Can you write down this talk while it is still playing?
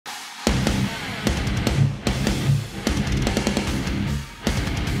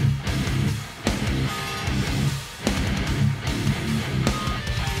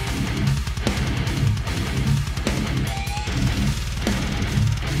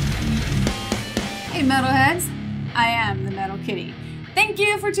Hey metalheads, I am the Metal Kitty. Thank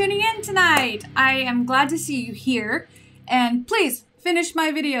you for tuning in tonight. I am glad to see you here, and please finish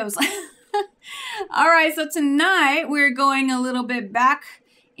my videos. Alright, so tonight we're going a little bit back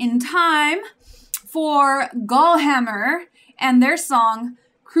in time for Gallhammer and their song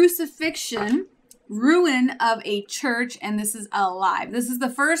Crucifixion, Ruin of a Church, and this is alive. This is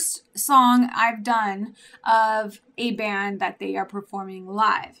the first song I've done of a band that they are performing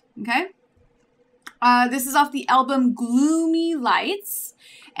live, okay? This is off the album Gloomy Lights,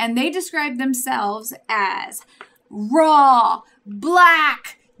 and they describe themselves as raw,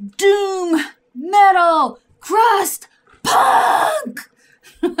 black, doom, metal, crust, punk!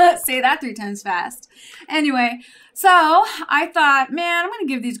 Say that 3 times fast. Anyway, so I thought, man, I'm going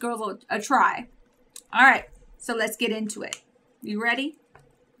to give these girls a try. All right, so let's get into it. You ready?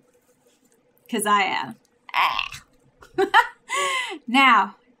 Because I am. Ah.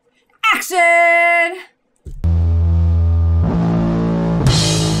 Now, action!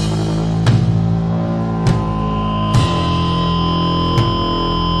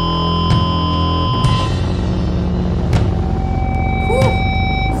 Whew.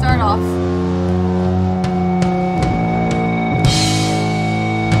 Start off.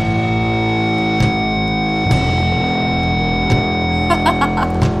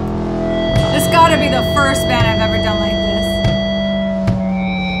 This gotta be the first band I've ever done like this.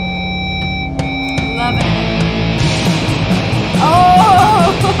 Love it. Oh!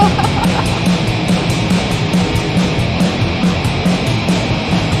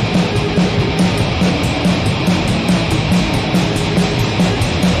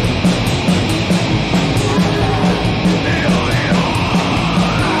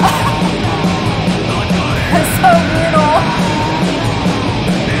 That's so brutal.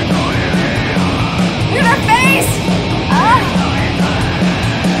 Look at her face! Ah!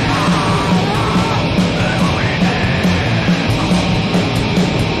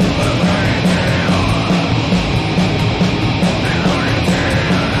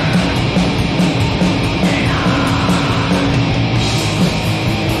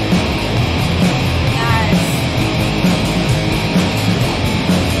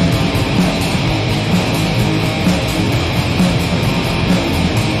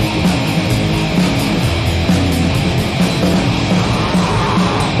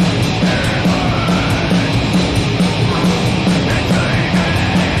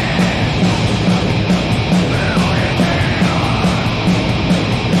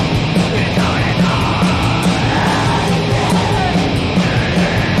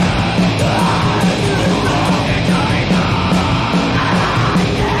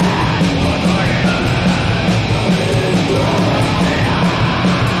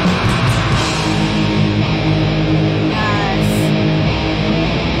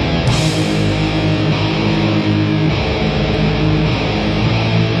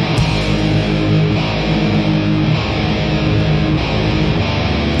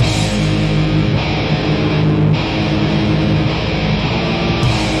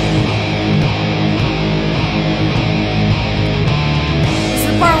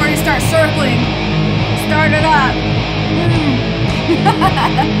 Start circling. Start it up.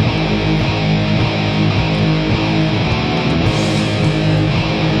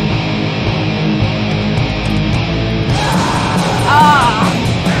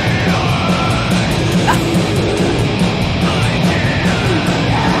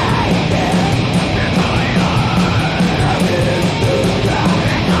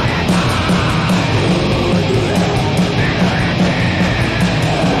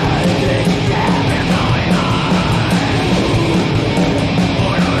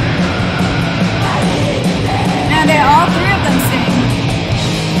 All 3 of them sing.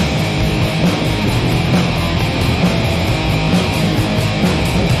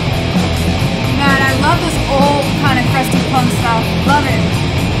 Man, I love this old kind of crusty punk stuff. Love it.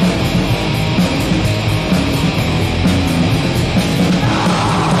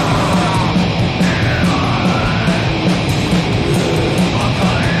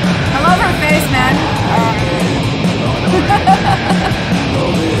 I love her face, man.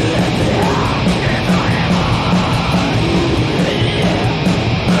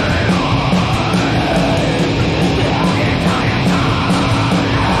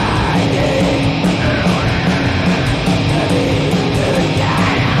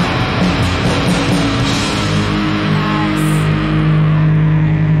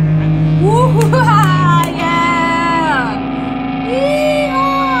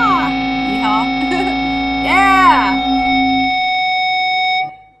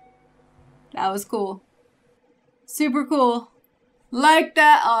 That was cool. Super cool. Like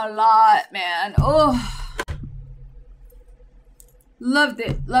that a lot, man. Oh. Loved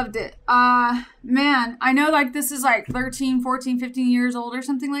it. Loved it. Man, I know like this is like 13, 14, 15 years old or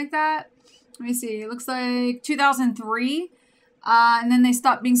something like that. Let me see. It looks like 2003. And then they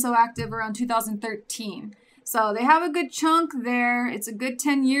stopped being so active around 2013. So they have a good chunk there. It's a good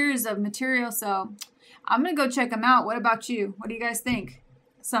 10 years of material. So I'm going to go check them out. What about you? What do you guys think?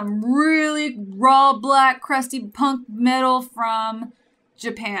 Some really raw, black, crusty punk metal from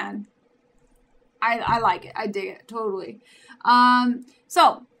Japan. I like it. I dig it. Totally.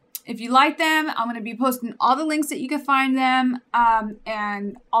 So if you like them, I'm going to be posting all the links that you can find them,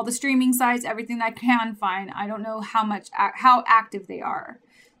 and all the streaming sites, everything that I can find. I don't know how active they are.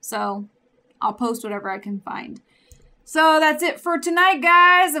 So I'll post whatever I can find. So that's it for tonight,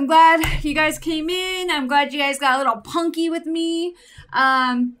 guys. I'm glad you guys came in. I'm glad you guys got a little punky with me.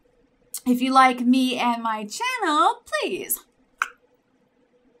 If you like me and my channel, please,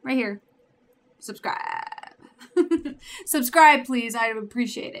 right here, subscribe. Subscribe, please. I would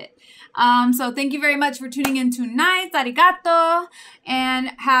appreciate it. So thank you very much for tuning in tonight. Arigato.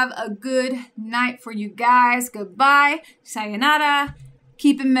 And have a good night for you guys. Goodbye. Sayonara.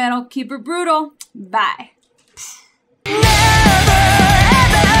 Keep it metal. Keep it brutal. Bye.